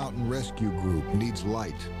Rocky Mountain Rescue Group needs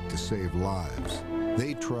light to save lives,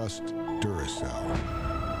 they trust Duracell.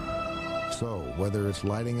 So, whether it's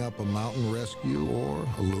lighting up a mountain rescue or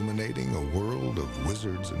illuminating a world of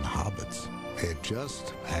wizards and hobbits, it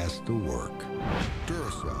just has to work.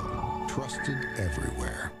 Duracell, trusted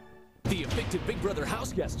everywhere. The evicted Big Brother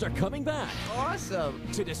house guests are coming back. Awesome.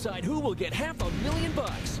 To decide who will get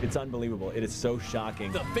 $500,000. It's unbelievable. It is so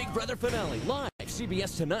shocking. The Big Brother finale, live,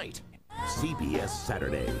 CBS tonight. CBS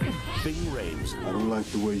Saturday. Bing Rames. I don't like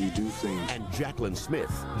the way you do things. And Jacqueline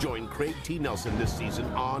Smith join Craig T. Nelson this season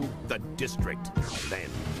on The District. Then,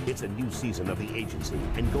 it's a new season of The Agency,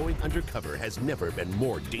 and going undercover has never been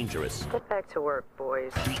more dangerous. Get back to work,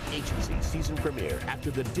 boys. The Agency season premiere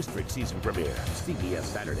after The District season premiere. CBS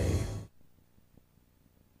Saturday.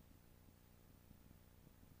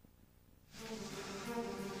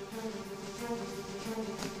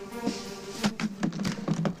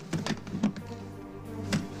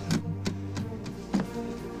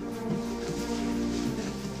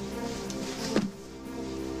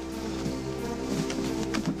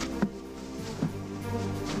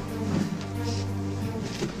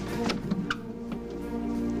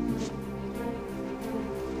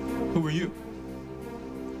 Who are you?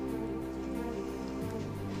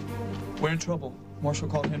 We're in trouble. Marshall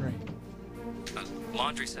called Henry.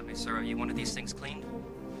 Laundry sent me, sir. Are you one of these things cleaned?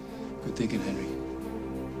 Good thinking, Henry.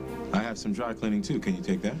 I have some dry cleaning, too. Can you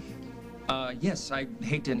take that? Yes. I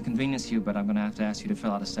hate to inconvenience you, but I'm going to have to ask you to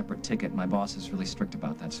fill out a separate ticket. My boss is really strict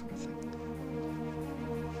about that sort of thing.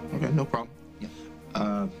 Okay, no problem. Yeah.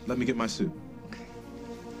 Let me get my suit.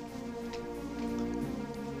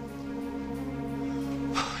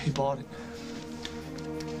 He bought it.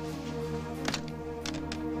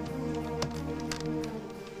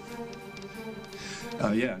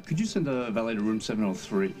 Yeah, could you send a valet to room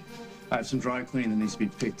 703? I have some dry cleaning that needs to be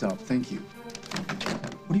picked up. Thank you.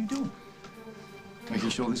 What are you doing? Making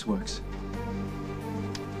sure this works.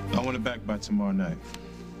 I want it back by tomorrow night.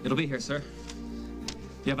 It'll be here, sir.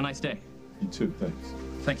 You have a nice day. You too, thanks.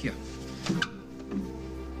 Thank you.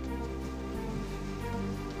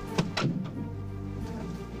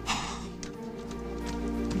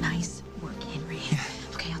 Nice work, Henry.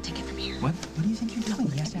 Okay, I'll take it from here. What? What do you think you're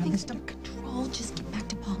doing? He has to have this stuff. Control. Just get back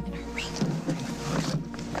to Paul in a hurry.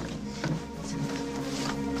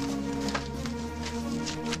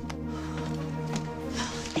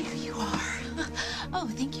 There you are. Oh,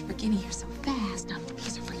 thank you for getting here so fast. Now,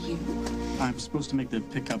 these are for you. I'm supposed to make the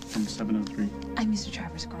pickup from 703. I'm Mr.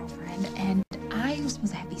 Travers' girlfriend, and I was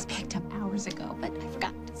supposed to have these picked up hours ago, but I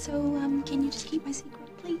forgot. So, can you just keep my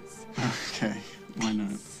secret, please? Okay, why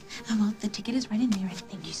not? Well, the ticket is right in there, and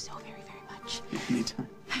thank you so very, very much. Anytime.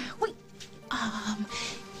 Wait,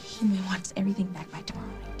 he wants everything back by tomorrow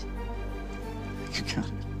night. You got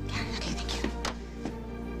it. Okay, thank you.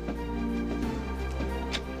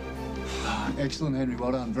 Excellent, Henry.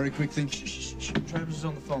 Well done. Very quick thinking. Shh. Travers is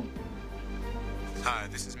on the phone. Hi,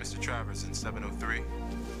 this is Mr. Travers in 703.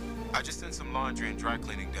 I just sent some laundry and dry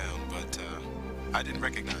cleaning down, but I didn't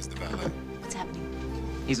recognize the valet. What's happening?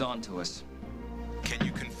 He's on to us. Can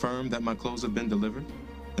you confirm that my clothes have been delivered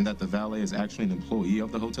and that the valet is actually an employee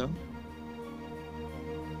of the hotel?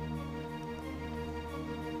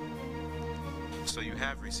 So you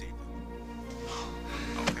have received it?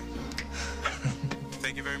 Okay.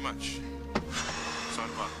 Thank you very much. Sorry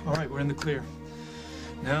about it. All right, we're in the clear.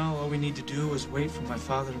 Now all we need to do is wait for my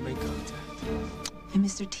father to make contact. And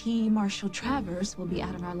Mr. T. Marshall Travers will be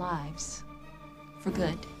out of our lives. For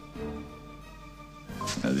good.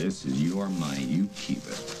 Now, this is your money. You keep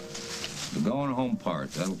it. The going home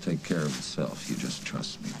part, that'll take care of itself. You just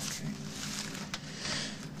trust me, okay?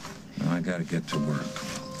 Now, I gotta get to work.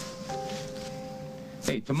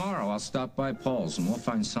 Hey, tomorrow I'll stop by Paul's and we'll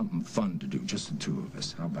find something fun to do, just the two of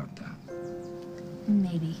us. How about that?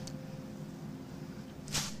 Maybe.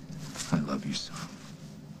 I love you, son.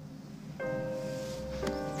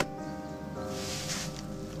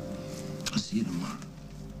 I'll see you tomorrow.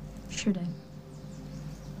 Sure, Dad.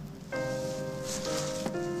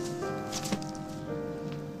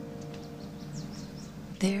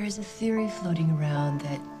 There is a theory floating around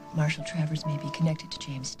that Marshall Travers may be connected to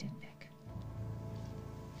James Stenbeck.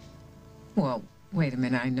 Well, wait a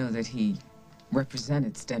minute. I know that he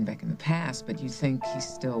represented Stenbeck in the past, but you think he's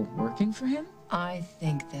still working for him? I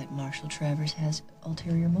think that Marshall Travers has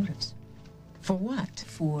ulterior motives. For what?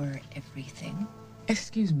 For everything.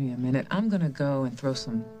 Excuse me a minute. I'm gonna go and throw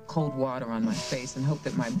some cold water on my face and hope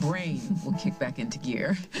that my brain will kick back into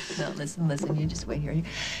gear. No, listen, you just wait here.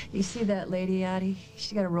 You see that lady, Addie?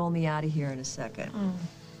 She's gonna roll me out of here in a second. Oh,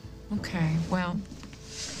 okay. Well,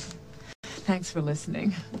 thanks for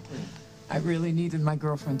listening. I really needed my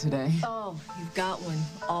girlfriend today. Oh, you've got one,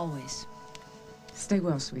 always. Stay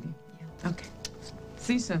well, sweetie. Yeah. Okay.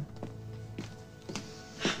 See you soon.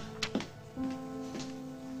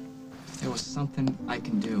 There was something I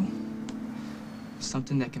can do.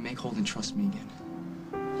 Something that can make Holden trust me again.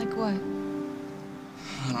 Like what?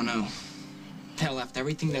 I don't know. Hell, after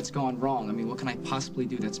everything that's gone wrong, I mean, what can I possibly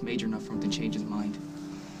do that's major enough for him to change his mind?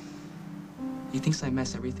 He thinks I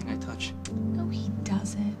mess everything I touch. No, he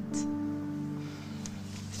doesn't.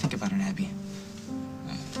 Think about it, Abby.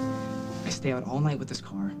 I stay out all night with this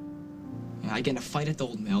car. I get in a fight at the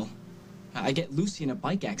old mill. I get Lucy in a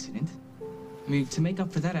bike accident. I mean, to make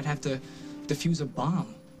up for that, I'd have to defuse a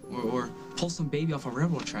bomb or pull some baby off a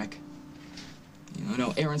railroad track. You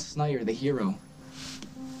know, Aaron Snyder, the hero.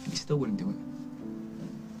 And he still wouldn't do it.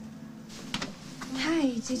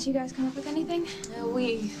 Hi, did you guys come up with anything?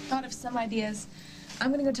 We thought of some ideas. I'm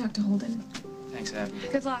gonna go talk to Holden. Thanks, Abby.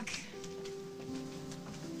 Good luck.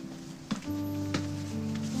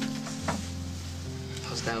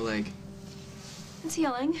 How's that leg? It's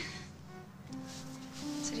healing.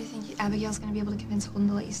 So do you think Abigail's gonna be able to convince Holden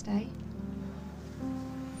to let you stay?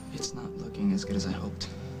 It's not looking as good as I hoped.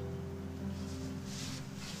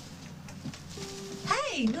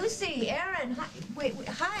 Hey, Lucy, Aaron, hi. Wait,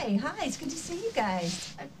 hi, it's good to see you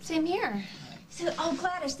guys. Same here. So, oh,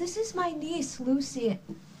 Gladys, this is my niece, Lucy.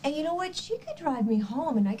 And you know what? She could drive me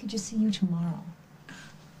home and I could just see you tomorrow.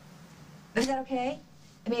 Is that okay?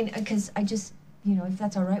 I mean, because I just, you know, if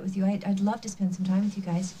that's all right with you, I'd love to spend some time with you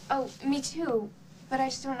guys. Oh, me too. But I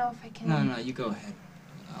just don't know if I can. No, you go ahead.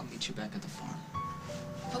 I'll meet you back at the farm.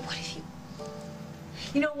 But what if you...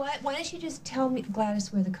 You know what? Why don't you just tell me,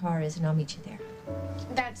 Gladys, where the car is and I'll meet you there.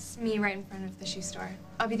 That's me right in front of the shoe store.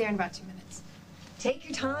 I'll be there in about 2 minutes. Take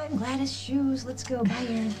your time, Gladys. Shoes. Let's go. Bye,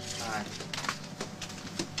 Aaron. Bye.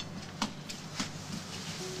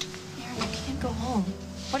 Aaron, you can't go home.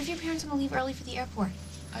 What if your parents want to leave early for the airport?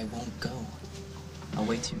 I won't go. I'll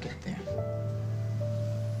wait till you get there.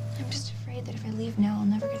 I'm just afraid that if I leave now, I'll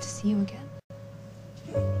never get to see you again.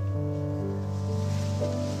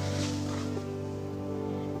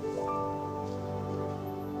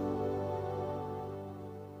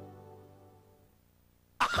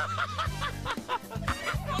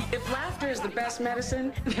 If laughter is the best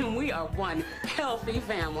medicine, then we are one healthy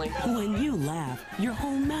family. When you laugh, your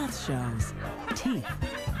whole mouth shows. Teeth,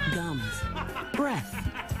 gums, breath.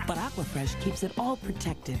 But Aquafresh keeps it all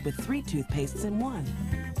protected with 3 toothpastes in one.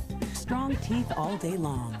 Strong teeth all day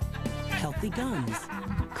long. Healthy gums.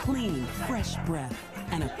 Clean, fresh breath.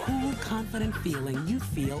 And a cool, confident feeling you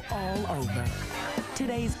feel all over.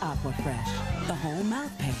 Today's Aquafresh, the whole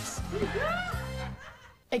mouth paste.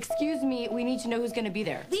 Excuse me, we need to know who's gonna be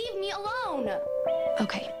there. Leave me alone!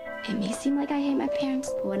 Okay, it may seem like I hate my parents,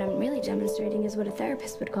 but what I'm really demonstrating is what a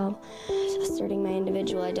therapist would call asserting my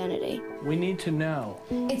individual identity. We need to know.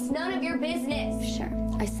 It's none of your business! Sure,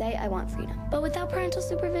 I say I want freedom. But without parental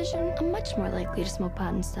supervision, I'm much more likely to smoke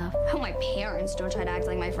pot and stuff. I hope my parents don't try to act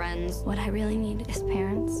like my friends. What I really need is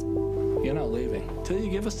parents. You're not leaving till you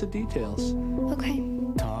give us the details. Okay.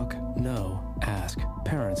 Talk, no, ask.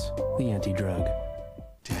 Parents, the anti-drug.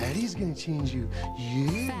 Daddy's gonna change you.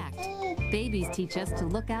 Yeah. Fact. Babies teach us to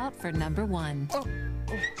look out for number one.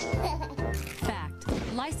 Fact.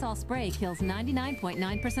 Lysol spray kills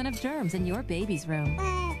 99.9% of germs in your baby's room.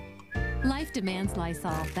 Life demands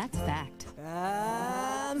Lysol. That's fact.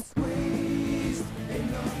 And squeeze in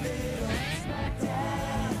the middle, smack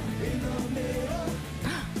dab in the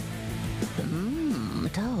middle.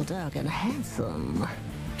 Tall, dark, and handsome.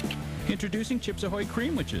 Introducing Chips Ahoy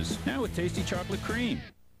Cream Witches, now with tasty chocolate cream.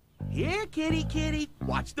 Here, kitty, kitty,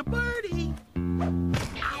 watch the birdie.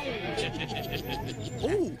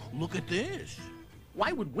 Oh, look at this.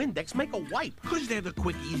 Why would Windex make a wipe? Because they're the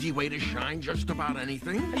quick, easy way to shine just about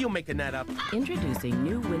anything. Are you making that up? Introducing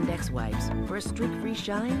new Windex wipes. For a streak-free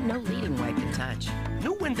shine, no leading wipe can touch.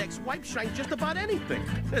 New Windex wipes shine just about anything,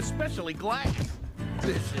 especially glass.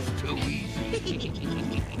 This is too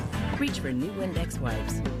easy. Reach for new Windex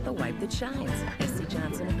wipes. The wipe that shines. S.C.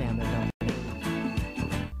 Johnson and Family Company.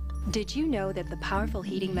 Did you know that the powerful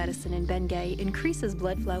heating medicine in Bengay increases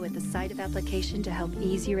blood flow at the site of application to help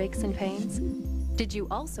ease your aches and pains? Did you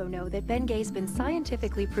also know that Bengay's been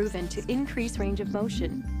scientifically proven to increase range of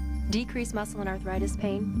motion, decrease muscle and arthritis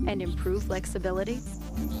pain, and improve flexibility?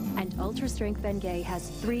 And Ultra Strength Bengay has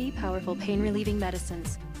 3 powerful pain-relieving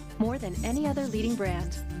medicines, more than any other leading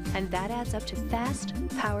brand, and that adds up to fast,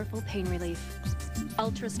 powerful pain relief.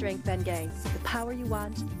 Ultra Strength Bengay, the power you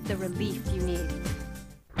want, the relief you need.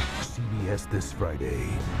 CBS this Friday.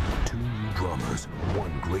 2 new dramas,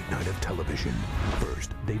 1 great night of television.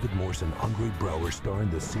 First, David Morse and Andre Brower star in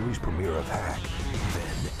the series premiere of Hack.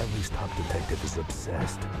 Then, Ellie's top detective is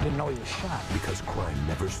obsessed. Didn't know he was shot. Because crime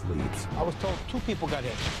never sleeps. I was told 2 people got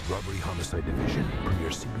hit. Robbery Homicide Division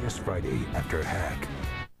premieres CBS Friday after Hack.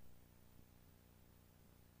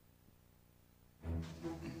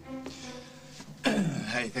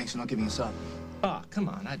 Hey, thanks for not giving us up. Oh, come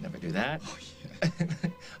on, I'd never do that. Oh, yeah.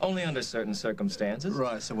 Only under certain circumstances.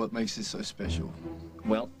 Right, so what makes this so special?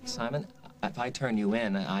 Well, Simon, if I turn you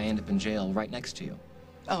in, I end up in jail right next to you.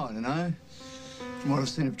 Oh, I don't know. From what I've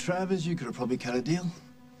seen of Travers, you could have probably cut a deal.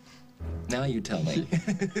 Now you tell me.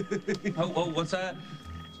 Oh, what's that?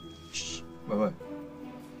 Shh. Wait.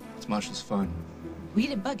 It's Marshall's phone. We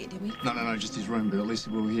didn't bug it, did we? No, just his room, but at least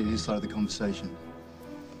we'll hear his side of the conversation.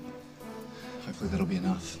 Hopefully that'll be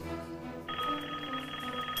enough.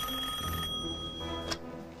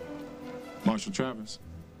 Marshall Travers.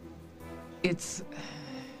 It's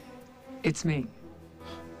me.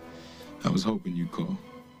 I was hoping you'd call.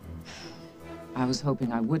 I was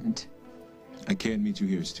hoping I wouldn't. I can't meet you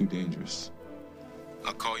here. It's too dangerous.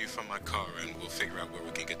 I'll call you from my car and we'll figure out where we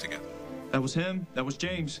can get together. That was him. That was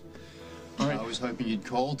James. All right. I was hoping you'd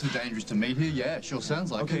call. Too dangerous to meet here? Yeah, it sure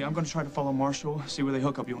sounds like it. Okay, I'm gonna try to follow Marshall, see where they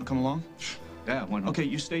hook up. You wanna come along? Yeah, why not? Okay,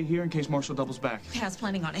 you stay here in case Marshall doubles back. Yeah, I was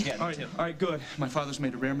planning on it. Yeah, all right, good. My father's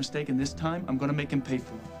made a rare mistake, and this time I'm gonna make him pay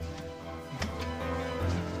for it.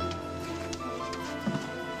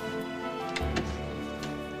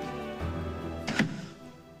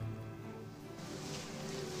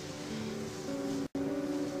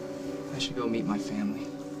 I should go meet my family.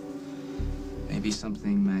 Maybe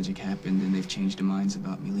something magic happened and they've changed their minds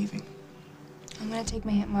about me leaving. I'm gonna take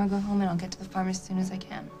my Aunt Margot home and I'll get to the farm as soon as I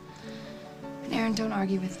can. And Aaron, don't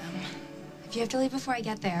argue with them. If you have to leave before I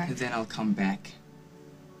get there... Then I'll come back.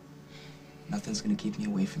 Nothing's gonna keep me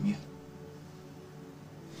away from you.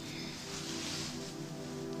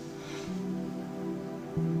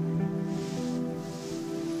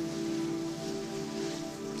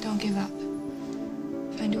 Don't give up.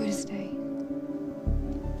 Find a way to stay.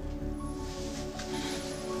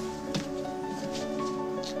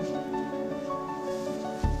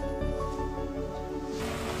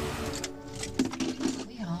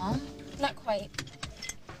 Not quite.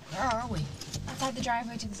 Where are we? Outside the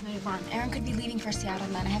driveway to the Snyder farm. Aaron could be leaving for Seattle,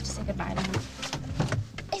 and then I have to say goodbye to him.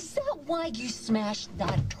 Is that why you smashed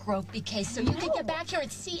that trophy case? So you could get back here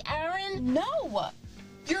and see Aaron? No!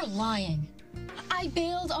 You're lying. I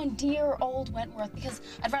bailed on dear old Wentworth because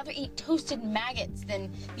I'd rather eat toasted maggots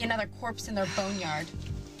than be another corpse in their boneyard.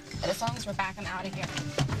 But as long as we're back, I'm out of here.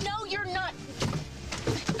 No, you're not.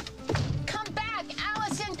 Come back,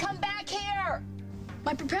 Allison, come back here.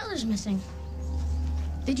 My propeller's missing.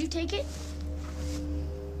 Did you take it?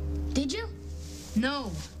 Did you?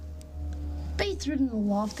 No. Bet you threw it in the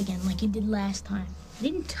loft again like you did last time. I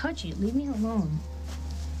didn't touch it. Leave me alone.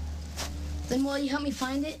 Then will you help me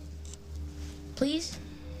find it? Please?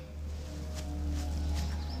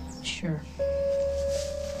 Sure.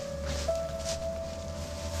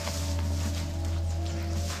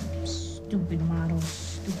 Stupid model,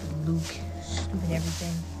 stupid Luke, stupid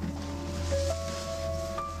everything.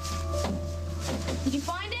 Did you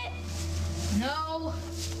find it? No.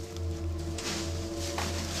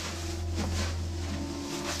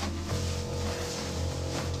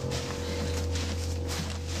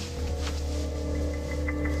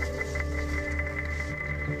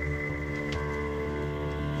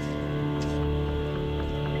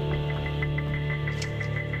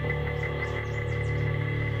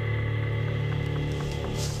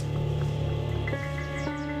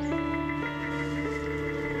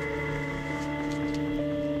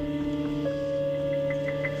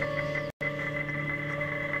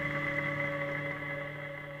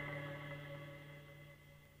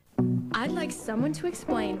 I'd like someone to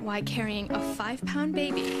explain why carrying a 5-pound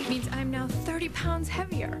baby means I'm now 30 pounds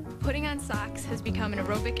heavier. Putting on socks has become an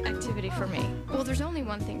aerobic activity for me. Well, there's only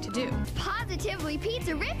one thing to do. Positively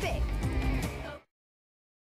pizza-rific.